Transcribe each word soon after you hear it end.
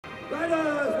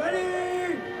Riders,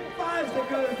 ready? 5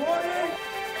 seconds, warning.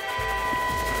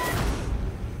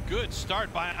 Good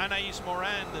start by Anaïs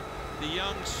Morand, the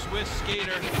young Swiss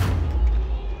skater.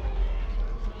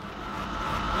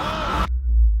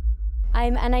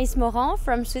 I'm Anaïs Morand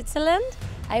from Switzerland.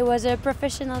 I was a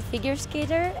professional figure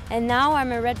skater and now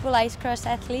I'm a Red Bull Ice Cross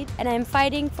athlete and I'm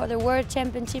fighting for the World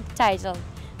Championship title.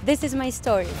 This is my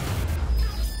story.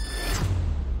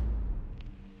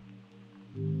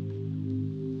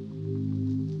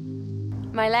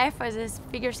 My life as a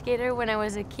figure skater when I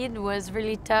was a kid was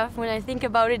really tough. When I think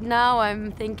about it now,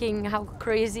 I'm thinking how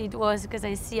crazy it was because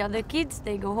I see other kids,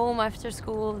 they go home after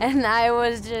school and I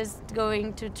was just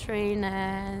going to train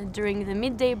during the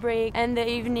midday break and the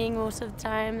evening most of the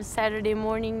time, Saturday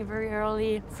morning very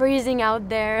early, freezing out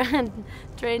there and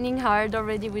training hard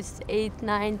already with 8,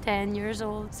 9, 10 years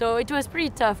old. So it was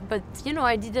pretty tough, but you know,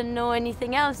 I didn't know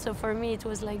anything else. So for me it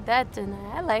was like that and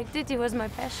I liked it, it was my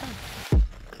passion.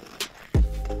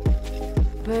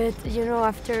 But you know,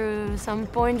 after some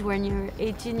point when you're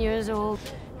 18 years old,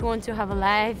 you want to have a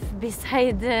life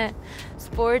beside the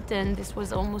sport and this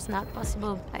was almost not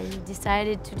possible. I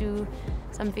decided to do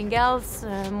something else,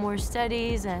 more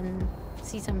studies and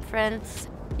see some friends,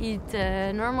 eat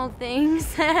normal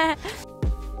things.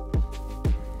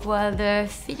 Well, the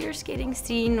figure skating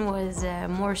scene was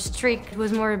more strict. It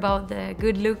was more about the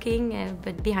good looking,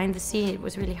 but behind the scene it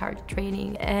was really hard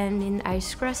training. And in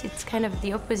ice cross it's kind of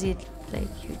the opposite.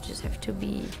 Like you just have to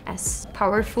be as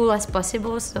powerful as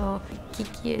possible, so kick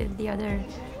the other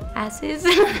asses.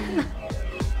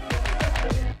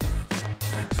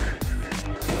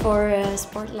 For a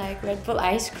sport like Red Bull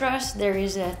Ice Cross, there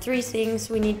is 3 things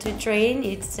we need to train.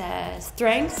 It's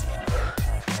strength,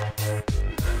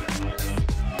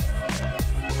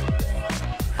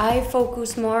 I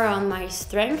focus more on my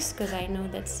strengths because I know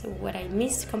that's what I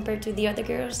miss compared to the other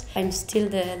girls. I'm still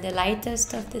the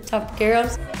lightest of the top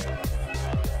girls.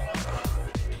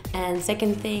 And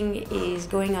second thing is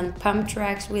going on pump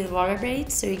tracks with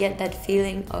rollerblades, so you get that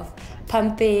feeling of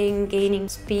pumping, gaining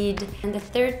speed. And the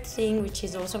third thing, which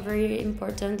is also very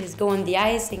important, is go on the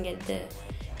ice and get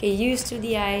used to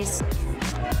the ice.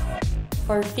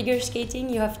 For figure skating,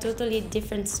 you have totally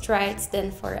different strides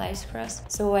than for ice cross,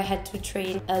 so I had to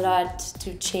train a lot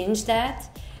to change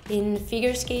that. In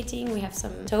figure skating, we have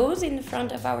some toes in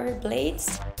front of our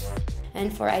blades,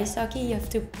 and for ice hockey, you have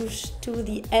to push to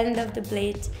the end of the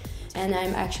blade, and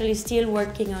I'm actually still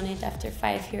working on it after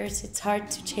 5 years. It's hard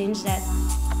to change that.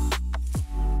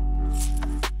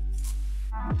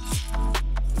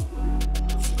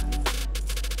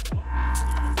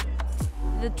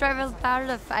 The travel part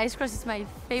of ice cross is my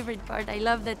favorite part. I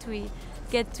love that we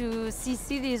get to see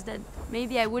cities that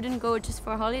maybe I wouldn't go just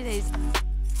for holidays.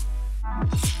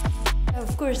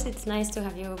 Of course, it's nice to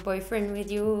have your boyfriend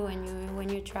with you when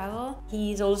you travel.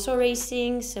 He's also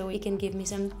racing, so he can give me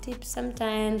some tips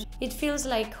sometimes. It feels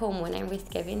like home when I'm with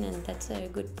Kevin, and that's a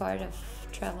good part of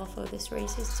travel for these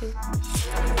races too.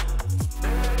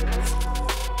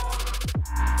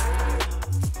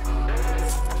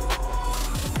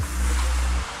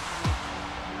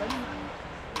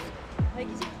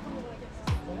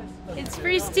 It's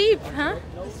pretty steep, huh?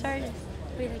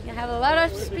 We have a lot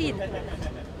of speed.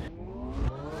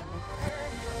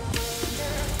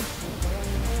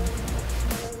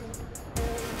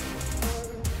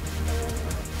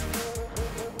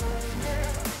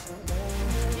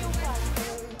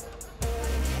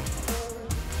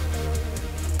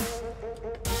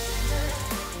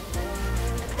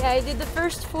 Yeah, I did the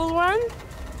first full one.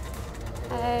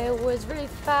 I was really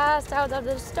fast out of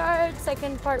the start.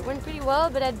 Second part went pretty well,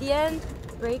 but at the end,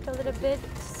 brake a little bit.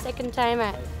 Second time,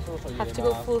 I have to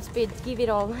go full speed, give it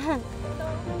all.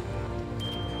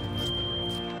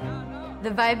 The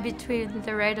vibe between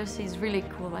the riders is really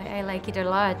cool. I like it a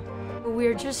lot.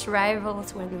 We're just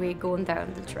rivals when we go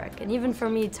down the track, and even for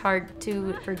me, it's hard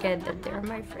to forget that they're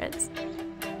my friends.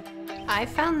 I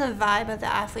found the vibe of the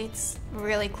athletes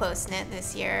really close-knit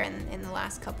this year, and in the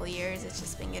last couple of years it's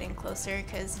just been getting closer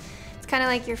because it's kind of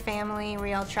like your family,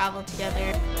 we all travel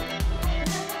together.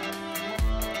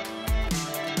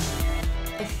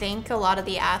 I think a lot of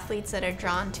the athletes that are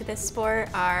drawn to this sport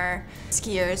are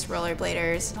skiers,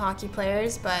 rollerbladers, hockey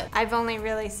players, but I've only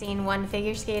really seen one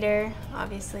figure skater,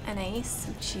 obviously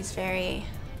Anaïs. She's very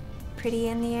pretty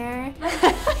in the air.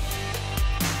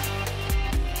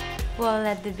 Well,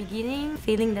 at the beginning,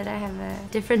 feeling that I have a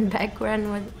different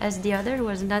background as the other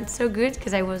was not so good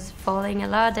because I was falling a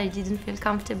lot. I didn't feel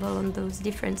comfortable on those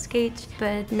different skates.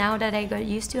 But now that I got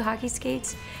used to hockey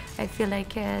skates, I feel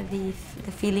like the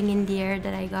feeling in the air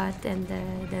that I got and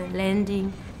the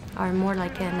landing are more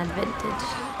like an advantage.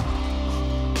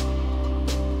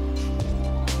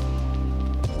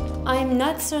 I'm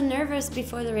not so nervous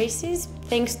before the races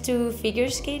thanks to figure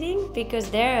skating,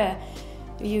 because there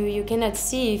you cannot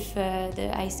see if the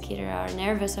ice skaters are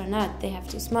nervous or not. They have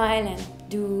to smile and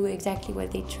do exactly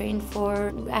what they trained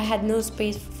for. I had no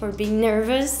space for being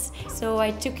nervous, so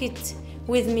I took it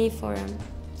with me for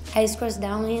ice cross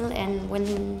downhill, and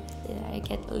when I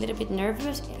get a little bit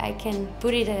nervous, I can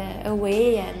put it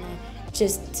away and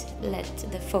just let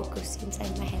the focus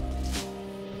inside my head.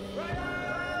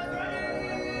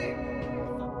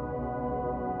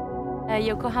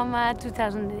 Yokohama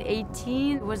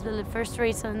 2018 was the first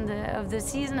race of the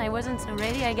season. I wasn't so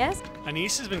ready, I guess.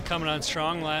 Anaïs has been coming on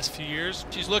strong the last few years.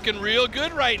 She's looking real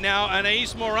good right now.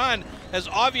 Anaïs Morand has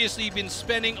obviously been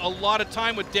spending a lot of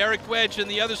time with Derek Wedge and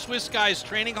the other Swiss guys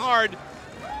training hard.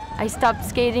 I stopped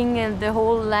skating in the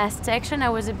whole last section. I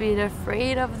was a bit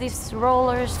afraid of these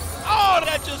rollers. Oh,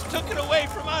 that just took it away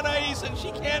from Anaïs, and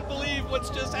she can't believe what's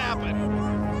just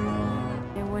happened.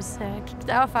 I was kicked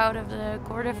off out of the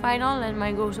quarterfinal, and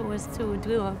my goal was to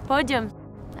do a podium.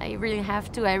 I really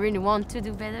have to. I really want to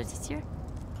do better this year.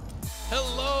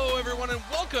 Hello, everyone, and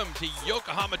welcome to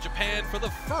Yokohama, Japan for the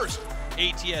first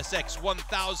ATSX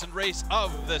 1000 race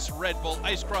of this Red Bull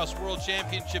Ice Cross World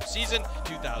Championship season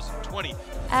 2020.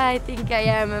 I think I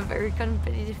am a very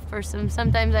competitive person.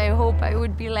 Sometimes I hope I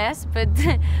would be less, but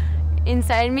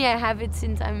inside me I have it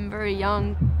since I'm very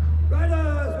young.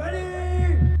 Riders, ready!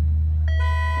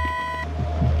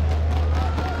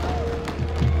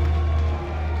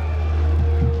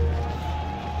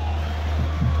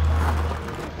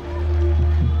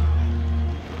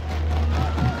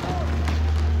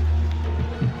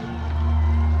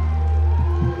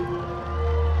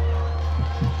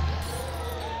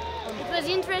 It was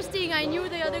interesting. I knew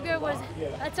the other girl was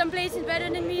at some places better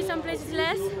than me, some places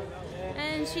less,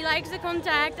 and she likes the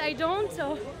contact. I don't,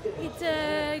 so it's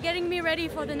getting me ready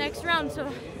for the next round. So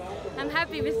I'm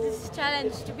happy with this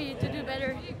challenge to do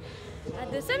better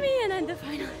at the semi and at the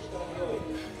final.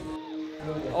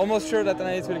 Almost sure that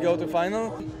Anaïs will go to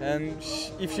final, and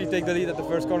if she takes the lead at the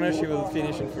first corner, she will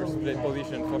finish in first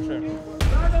position for sure.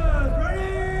 Riders,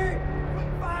 ready!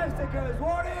 5 seconds,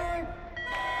 warning!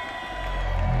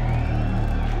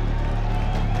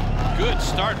 Good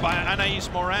start by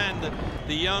Anaïs Morand,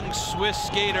 the young Swiss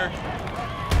skater.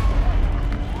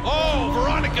 Oh,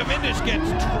 Veronica Vindisch gets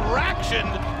traction.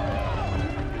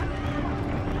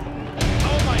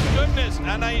 Oh my goodness,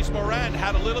 Anaïs Morand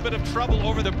had a little bit of trouble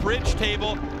over the bridge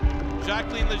table.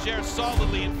 Jacqueline Legere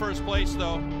solidly in first place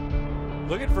though.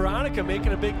 Look at Veronica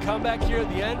making a big comeback here at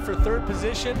the end for third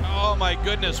position. Oh my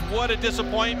goodness, what a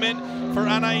disappointment for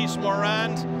Anaïs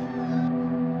Morand.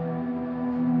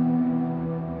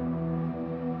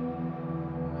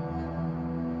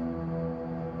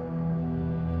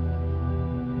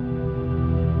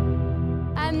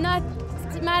 I'm not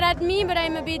mad at me, but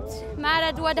I'm a bit mad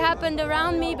at what happened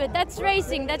around me. But that's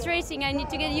racing. That's racing. I need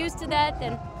to get used to that,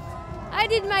 and I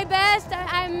did my best.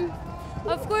 I'm,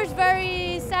 of course,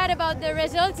 very sad about the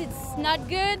results. It's not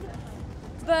good,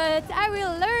 but I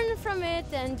will learn from it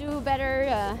and do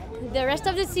better the rest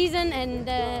of the season and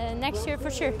next year for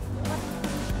sure.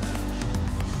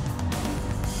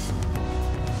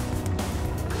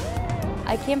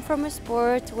 I came from a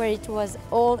sport where it was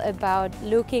all about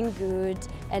looking good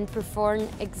and perform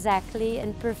exactly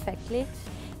and perfectly.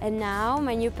 And now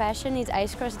my new passion is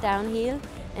ice cross downhill,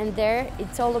 and there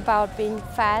it's all about being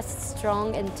fast,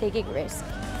 strong and taking risks.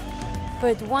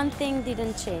 But one thing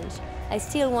didn't change. I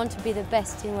still want to be the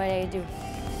best in what I do,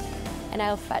 and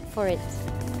I'll fight for it.